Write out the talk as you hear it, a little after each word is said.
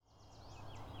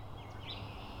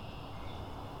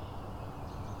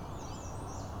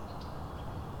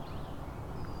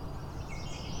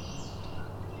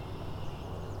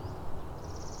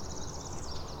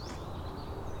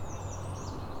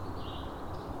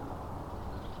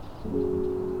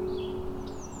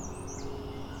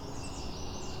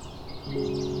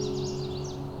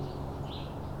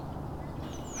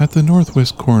At the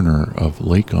northwest corner of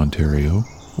Lake Ontario,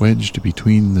 wedged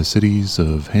between the cities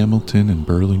of Hamilton and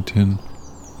Burlington,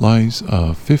 lies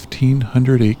a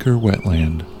 1,500-acre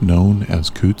wetland known as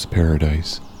Cootes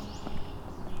Paradise.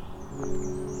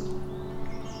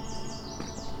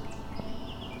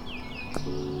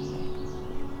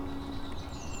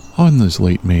 On this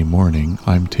late May morning,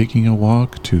 I'm taking a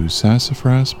walk to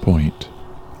Sassafras Point,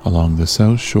 along the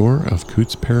south shore of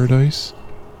Cootes Paradise,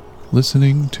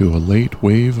 listening to a late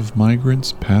wave of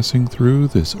migrants passing through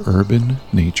this urban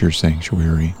nature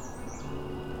sanctuary.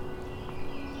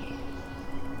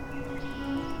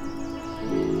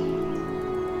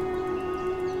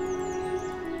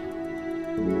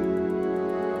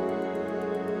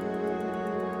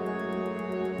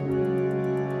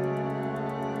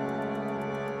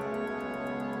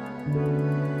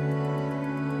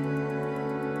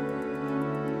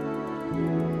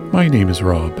 My name is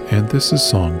Rob, and this is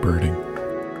Songbirding.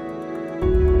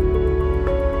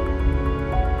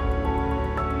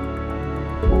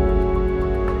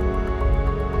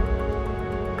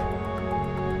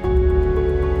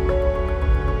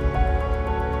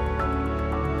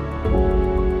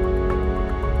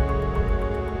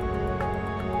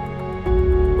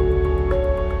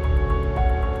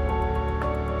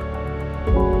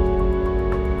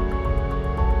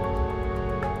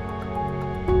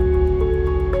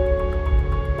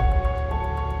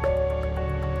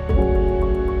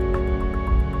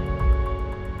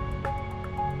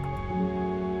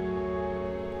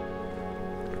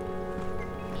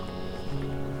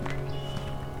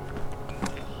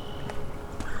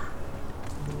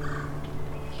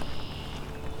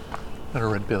 Got a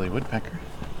red-bellied woodpecker.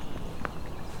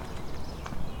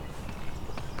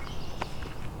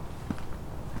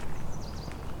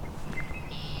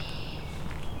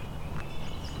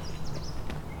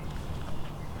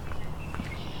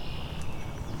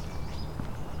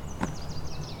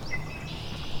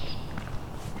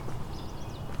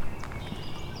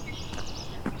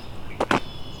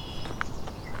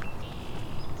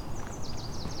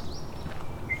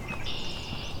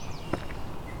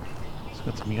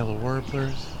 Got some yellow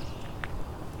warblers.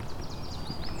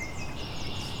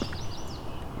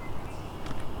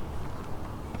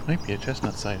 Might be a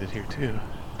chestnut sided here too.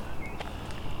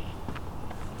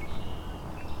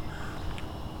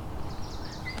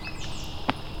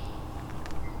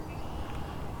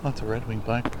 Lots of red-winged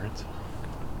blackbirds.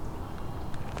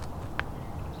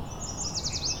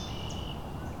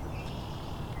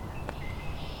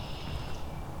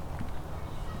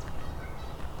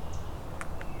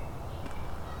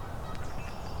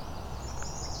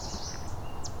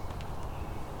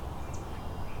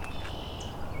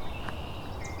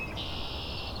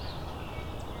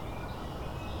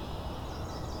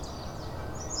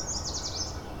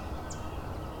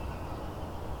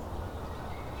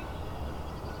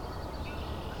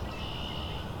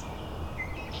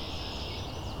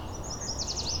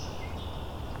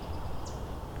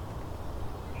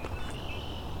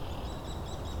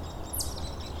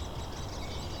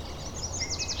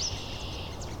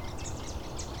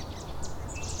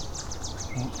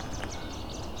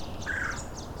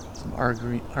 Some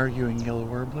arguing yellow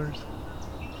warblers.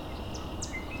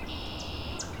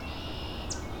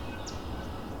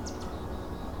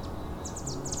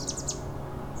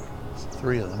 There's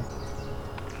 3 of them.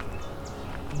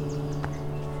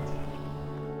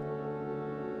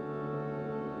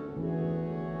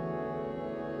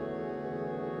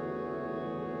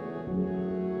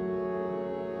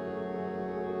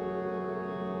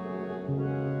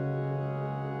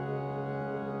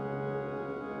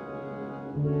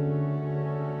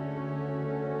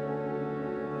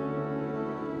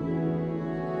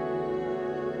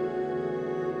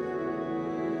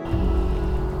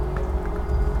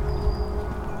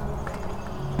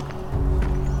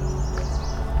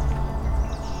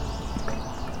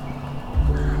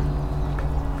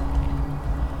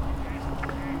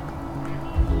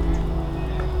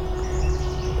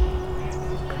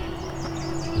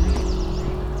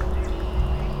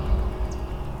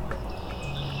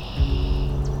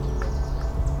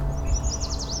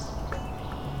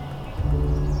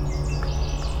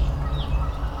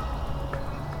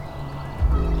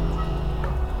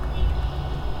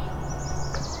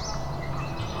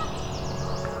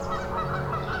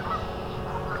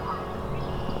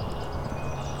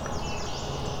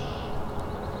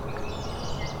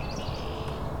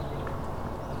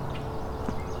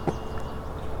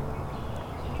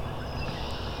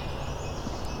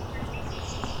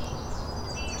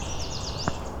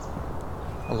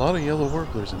 A lot of yellow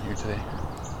warblers in here today.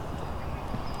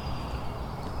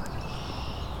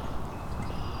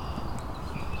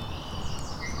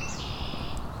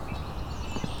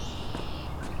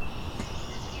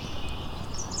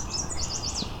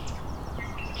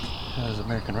 There's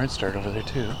American redstart over there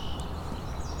too.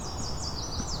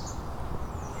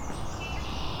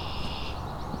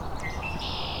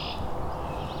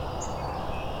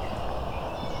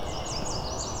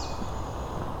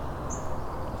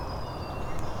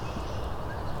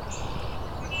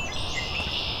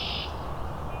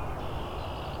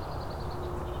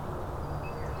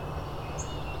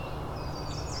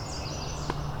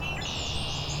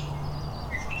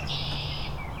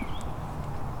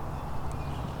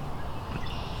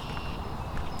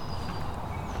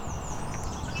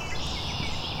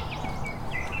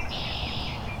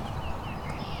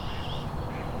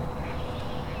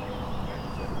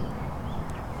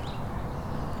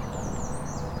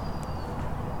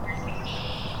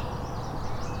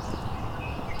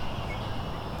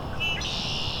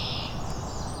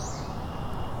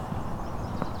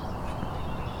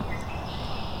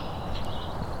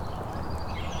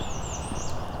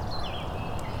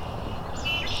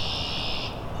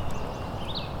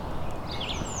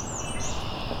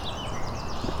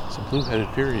 Blue-headed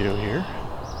vireo here.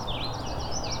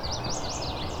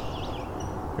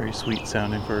 Very sweet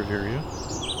sounding for a vireo.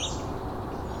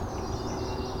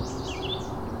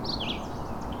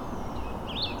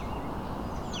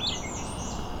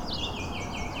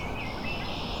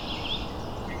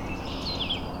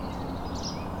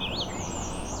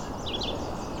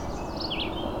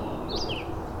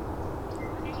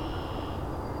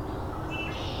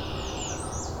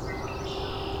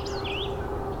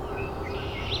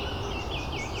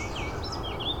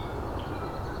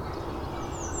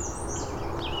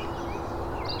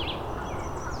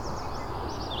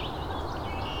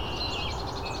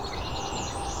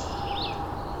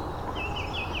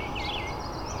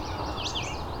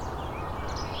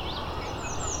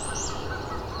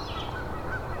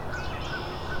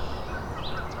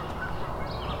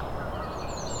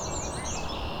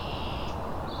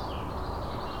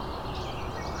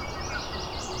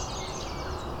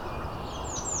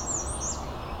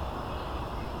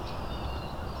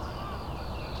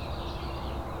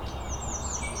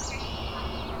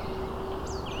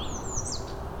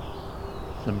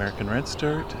 The American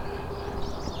redstart.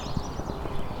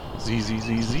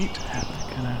 ZZZZ,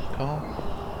 can I call?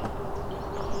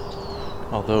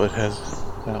 Although it has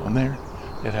that one there,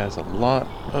 it has a lot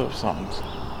of songs.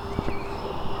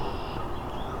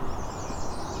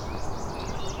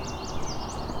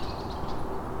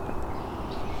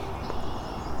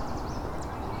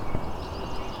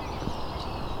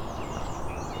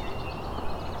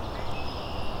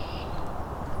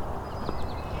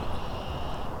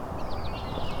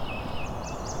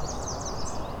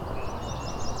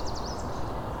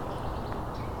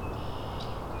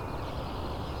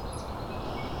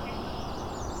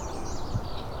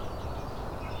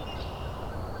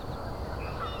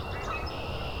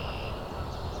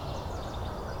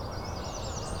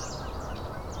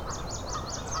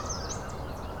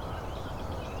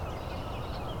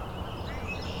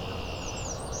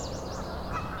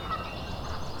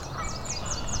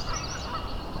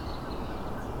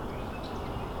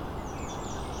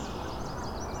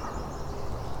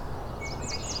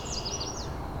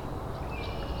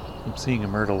 I'm seeing a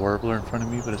myrtle warbler in front of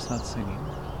me, but it's not singing.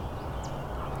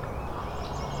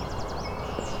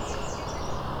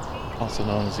 Also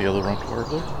known as the yellow-rumped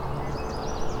warbler.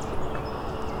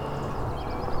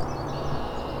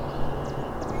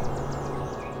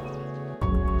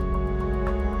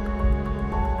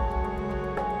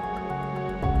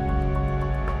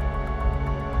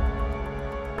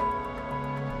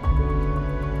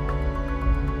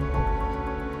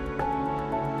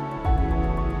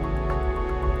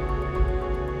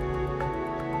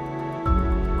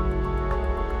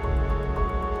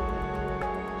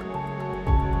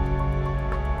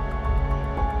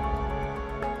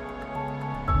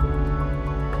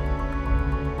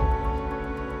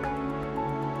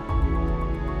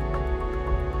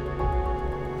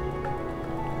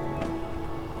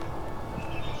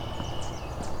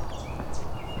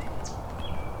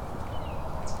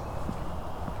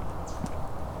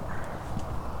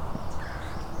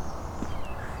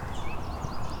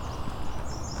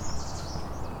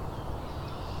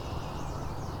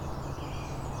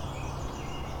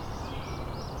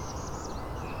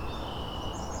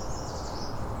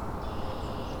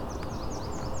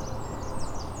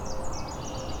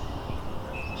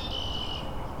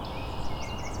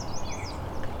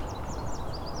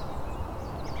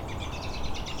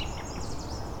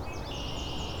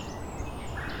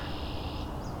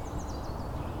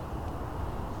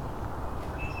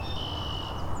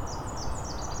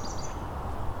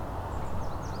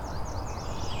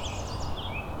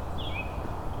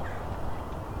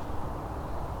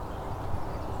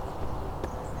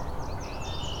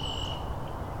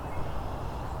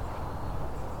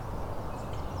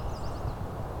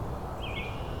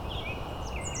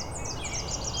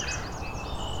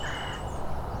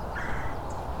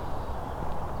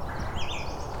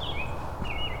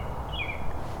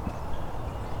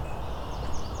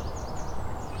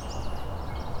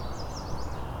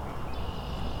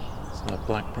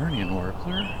 Blackburnian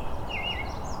warbler.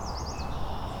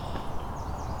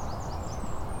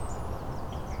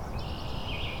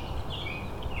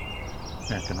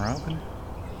 American robin.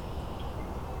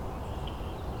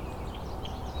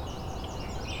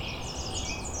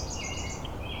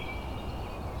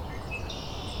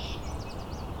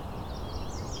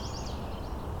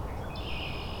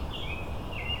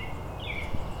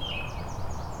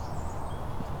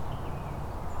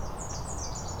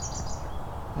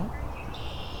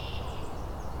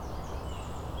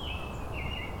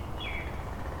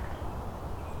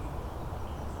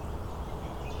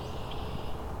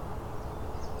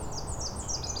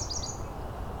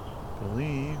 I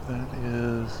believe that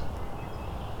is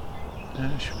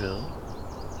Nashville.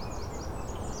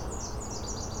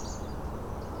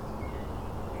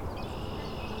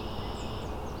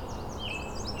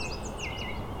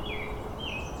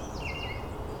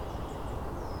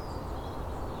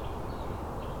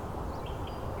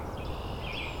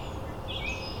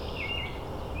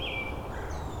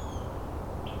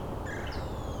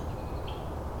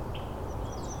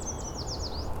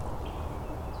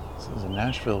 This is a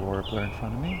Nashville warbler in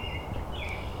front of me.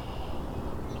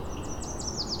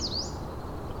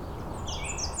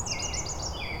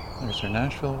 There's our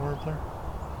Nashville warbler.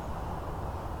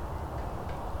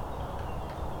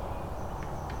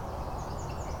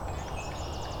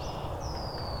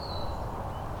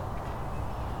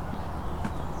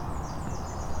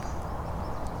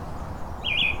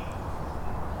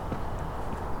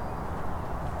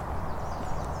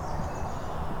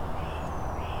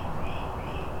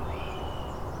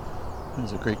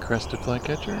 There's a great crested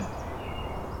flycatcher.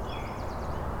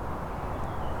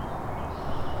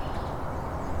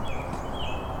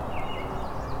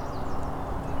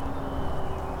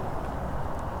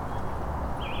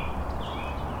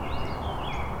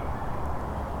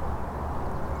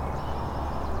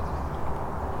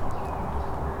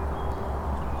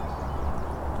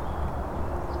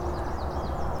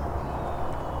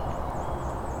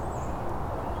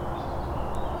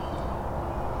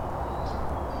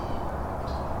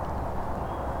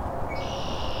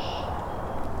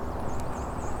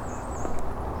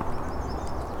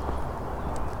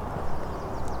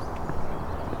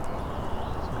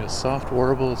 A soft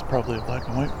warble is probably a black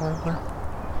and white warbler.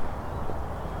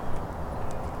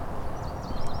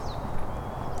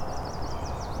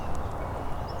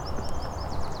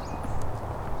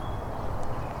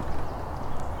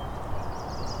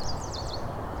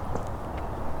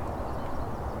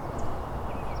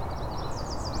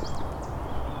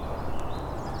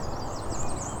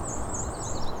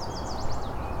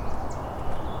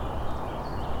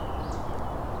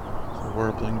 There's a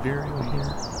warbling vireo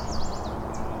here.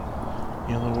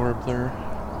 Yellow warbler,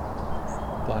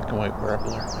 black and white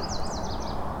warbler.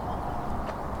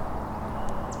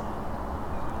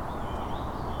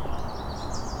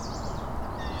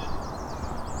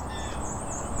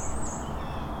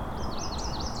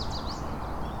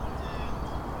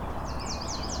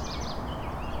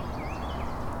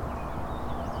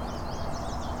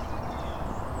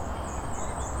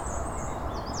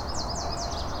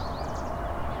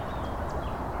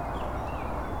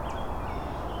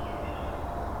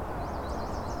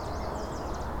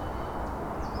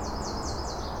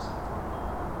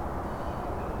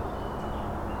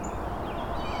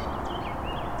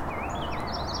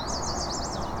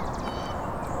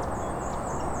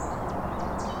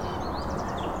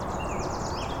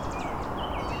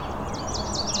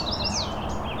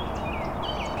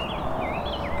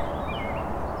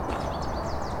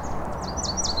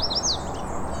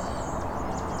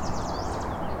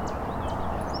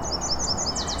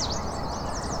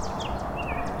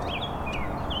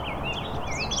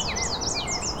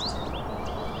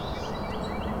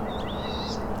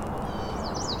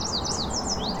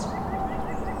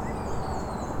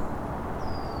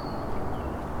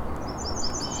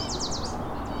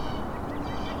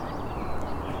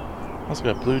 Also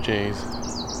got blue jays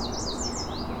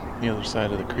the other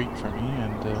side of the creek from me,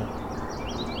 and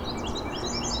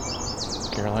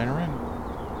Carolina wren.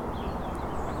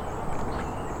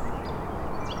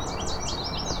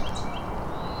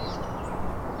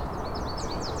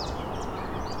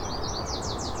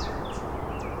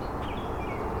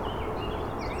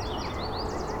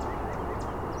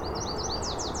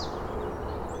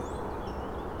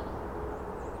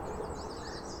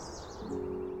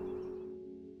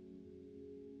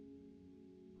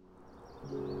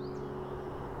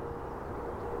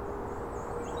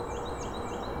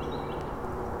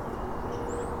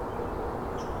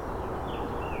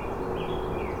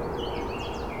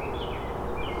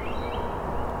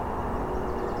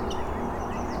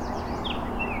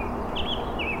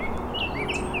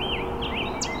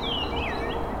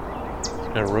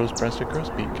 Got a rose-breasted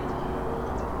grosbeak.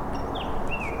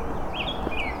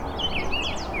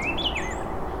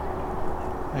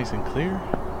 Nice and clear.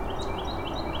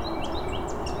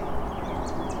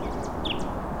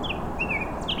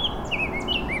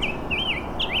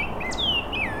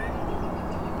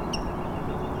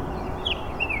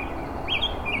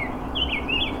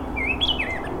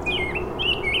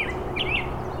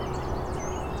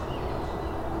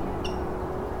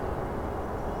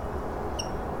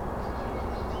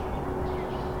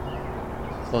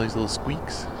 All these little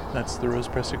squeaks. That's the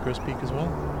rose-breasted grosbeak as well.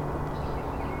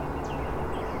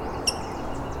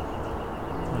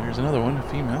 Well, here's another one, a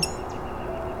female.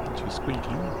 She's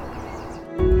squeaking.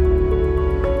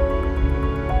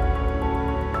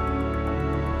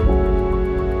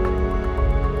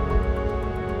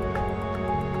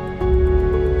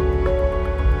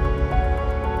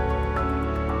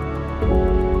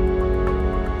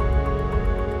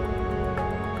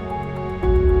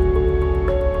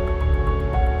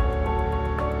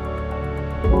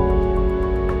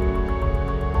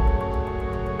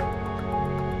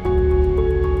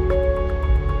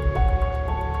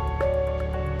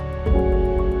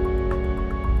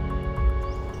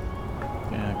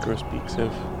 Grosbeaks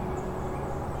have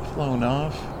flown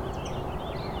off.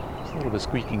 There's a little bit of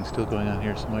squeaking still going on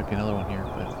here, so there might be another one here,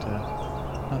 but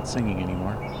not singing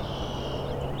anymore.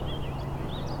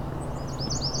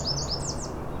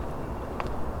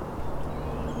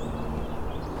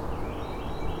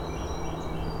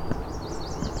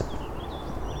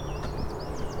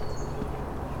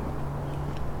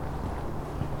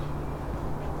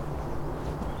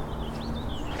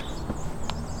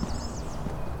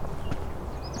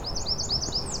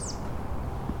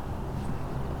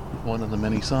 One of the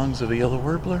many songs of a yellow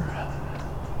warbler.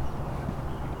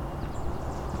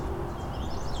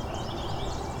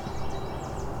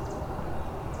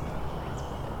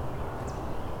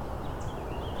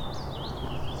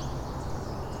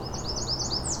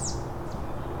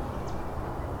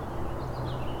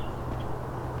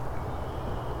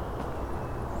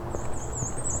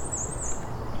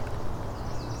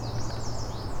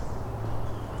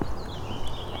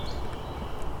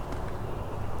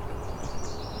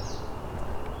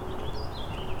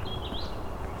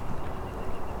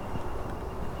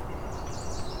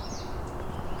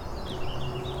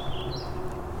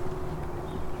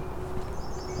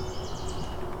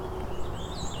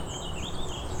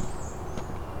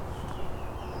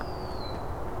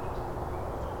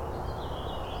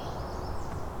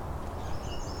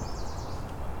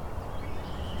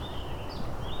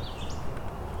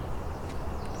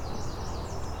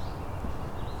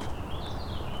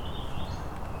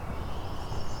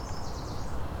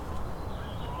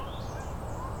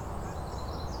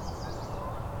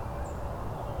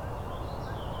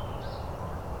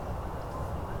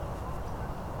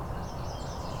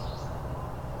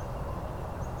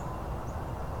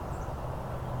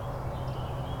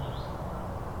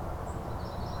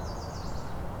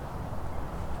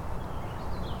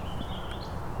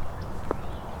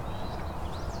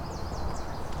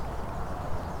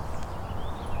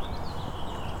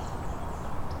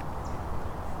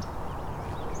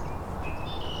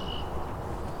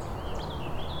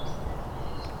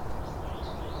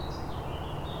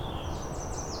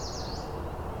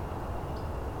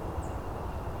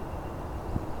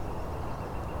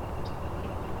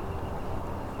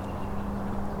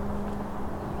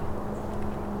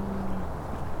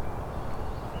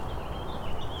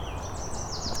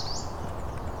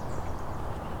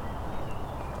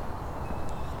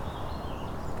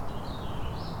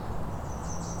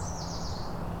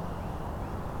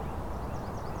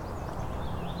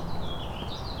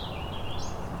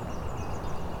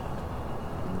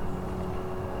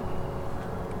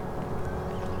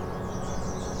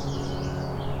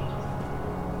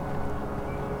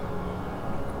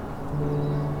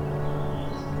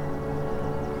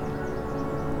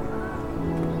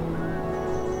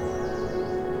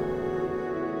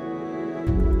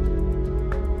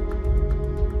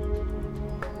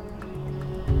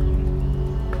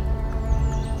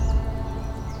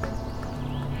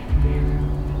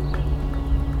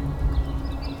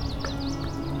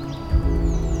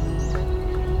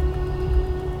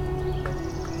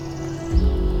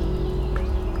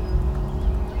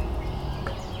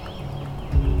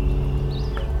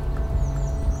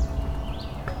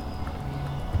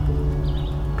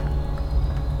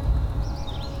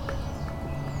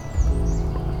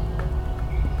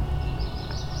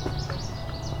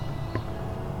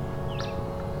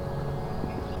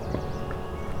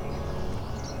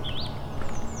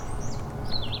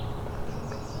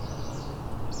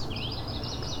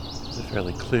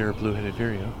 Fairly clear blue-headed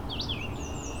vireo.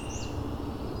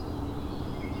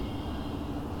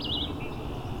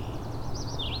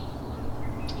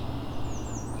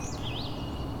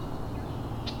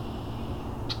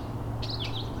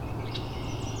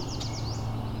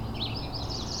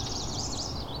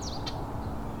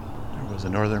 was a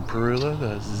northern parula,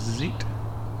 the Zeet.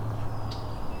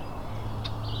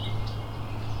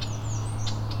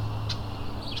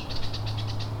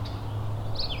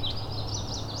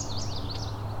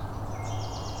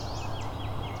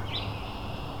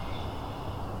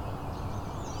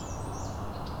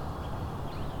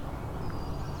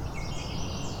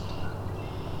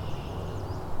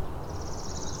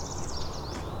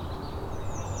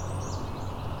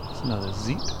 It's another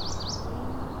Zeet.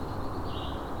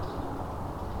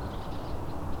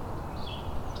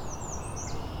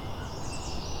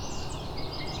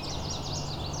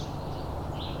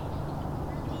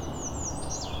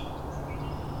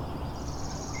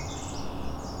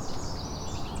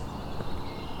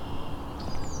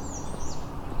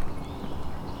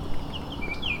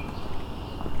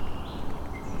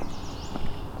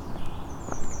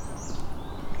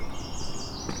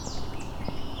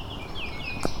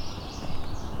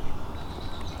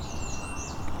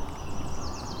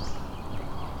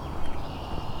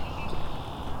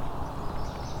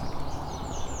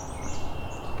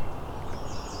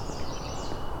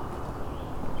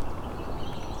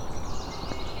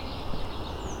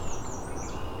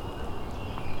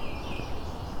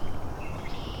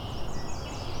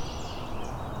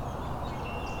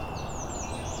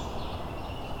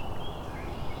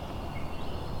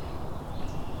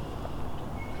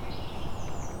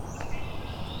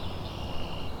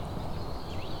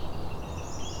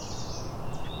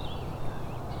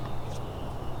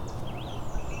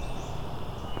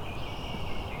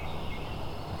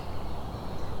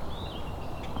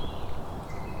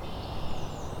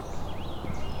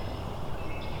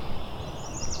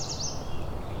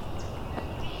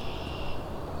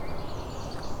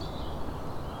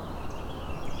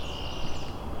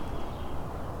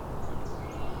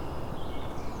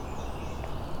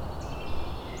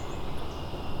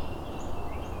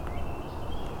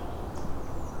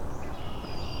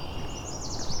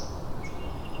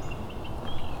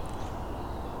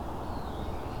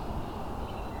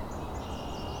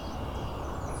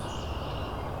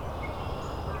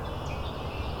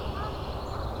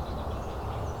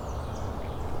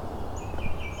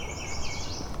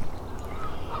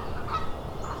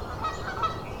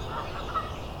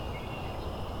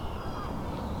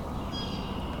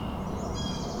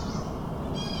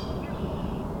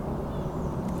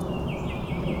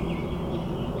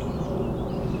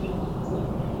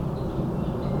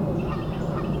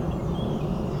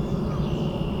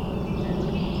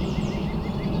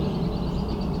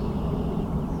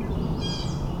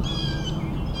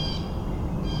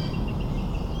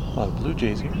 A lot of blue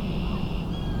jays here.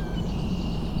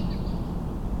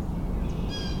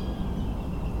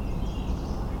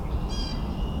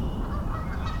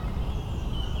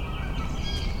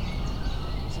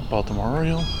 It's a Baltimore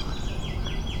Oriole.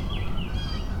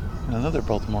 And another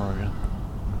Baltimore Oriole.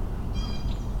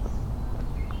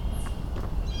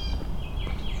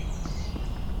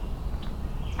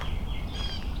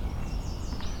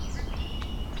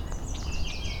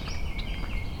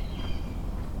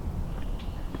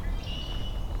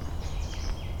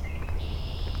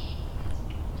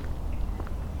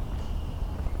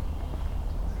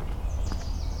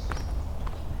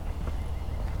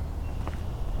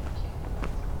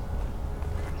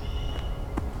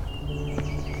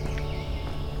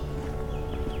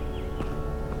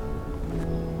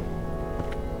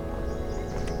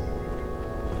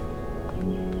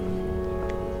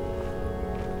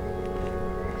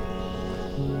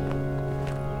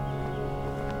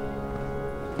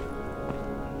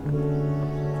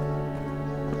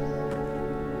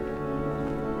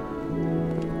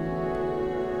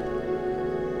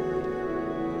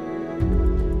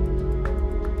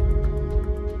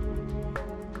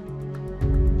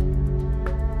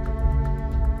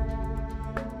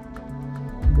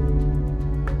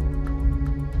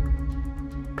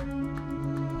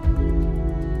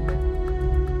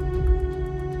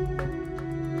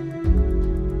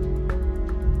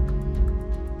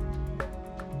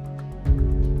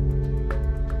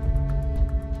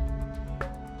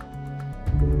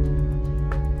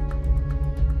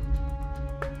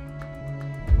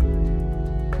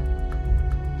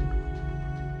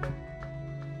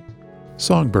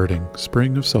 Songbirding,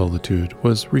 Spring of Solitude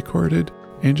was recorded,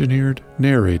 engineered,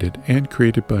 narrated, and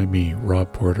created by me,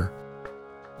 Rob Porter,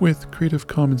 with Creative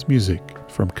Commons music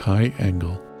from Kai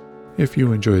Engel. If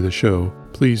you enjoy the show,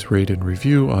 please rate and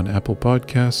review on Apple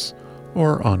Podcasts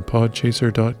or on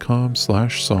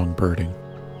podchaser.com/songbirding.